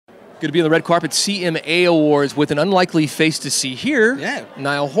Good to be on the red carpet CMA Awards with an unlikely face to see here. Yeah.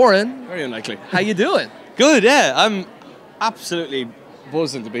 Niall Horan. Very unlikely. How you doing? Good, yeah. I'm absolutely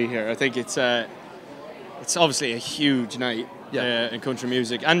buzzing to be here. I think it's obviously a huge night in country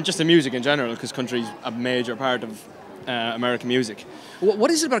music, and just in music in general, because country's a major part of American music. What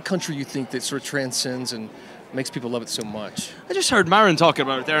is it about country you think that sort of transcends and makes people love it so much? I just heard Maren talking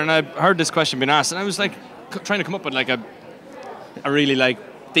about it there, and I heard this question being asked, and I was like trying to come up with like a really like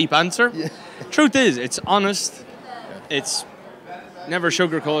deep answer. Yeah. Truth is, it's honest. It's never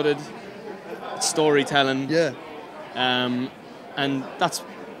sugar-coated. It's storytelling. Yeah. And that's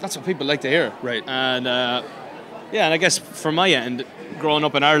what people like to hear. Right. And yeah, and I guess from my end, growing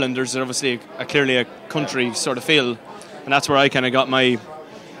up in Ireland, there's obviously clearly a country sort of feel, and that's where I kind of got my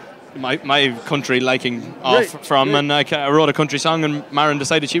country liking off from, and I wrote a country song, and Maren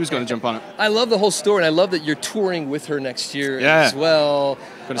decided she was going to jump on it. I love the whole story, and I love that you're touring with her next year as well.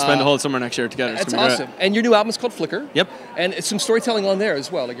 Going to spend the whole summer next year together. That's awesome. Great. And your new album is called Flicker. Yep. And it's some storytelling on there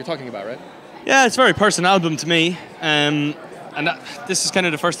as well, like you're talking about, right? Yeah, it's a very personal album to me, and this is kind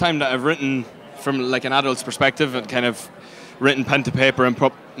of the first time that I've written from like an adult's perspective and kind of written pen to paper and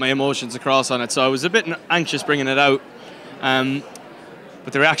put my emotions across on it. So I was a bit anxious bringing it out.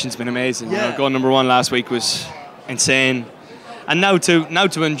 But the reaction's been amazing. Yeah. You know, going #1 last week was insane, and now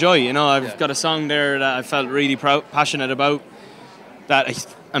to enjoy. You know, I've got a song there that I felt really passionate about, that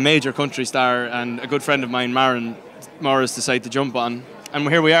a major country star and a good friend of mine, Maren Morris, decided to jump on, and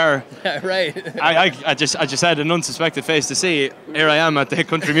here we are. Yeah, right. I just had an unsuspected face to see. Here I am at the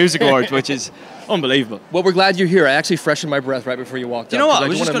Country Music Awards, which is unbelievable. Well, we're glad you're here. I actually freshened my breath right before you walked up. You know what? I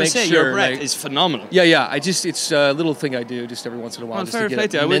was just going to say, your breath is phenomenal. Yeah. It's a little thing I do just every once in a while. Well, just to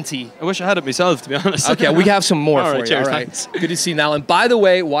get it minty. I wish I had it myself, to be honest. Okay, we have some more for you. Cheers, all right. thanks. Good to see Niall. And by the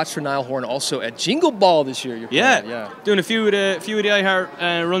way, watch for Niall Horan also at Jingle Ball this year. Yeah. Doing a few of the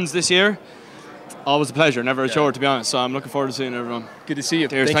iHeart runs this year. Always a pleasure, never a chore, to be honest. So I'm looking forward to seeing everyone. Good to see you.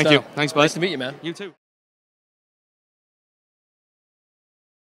 Cheers, thank you. Thanks, bye. Nice to meet you, man. You too.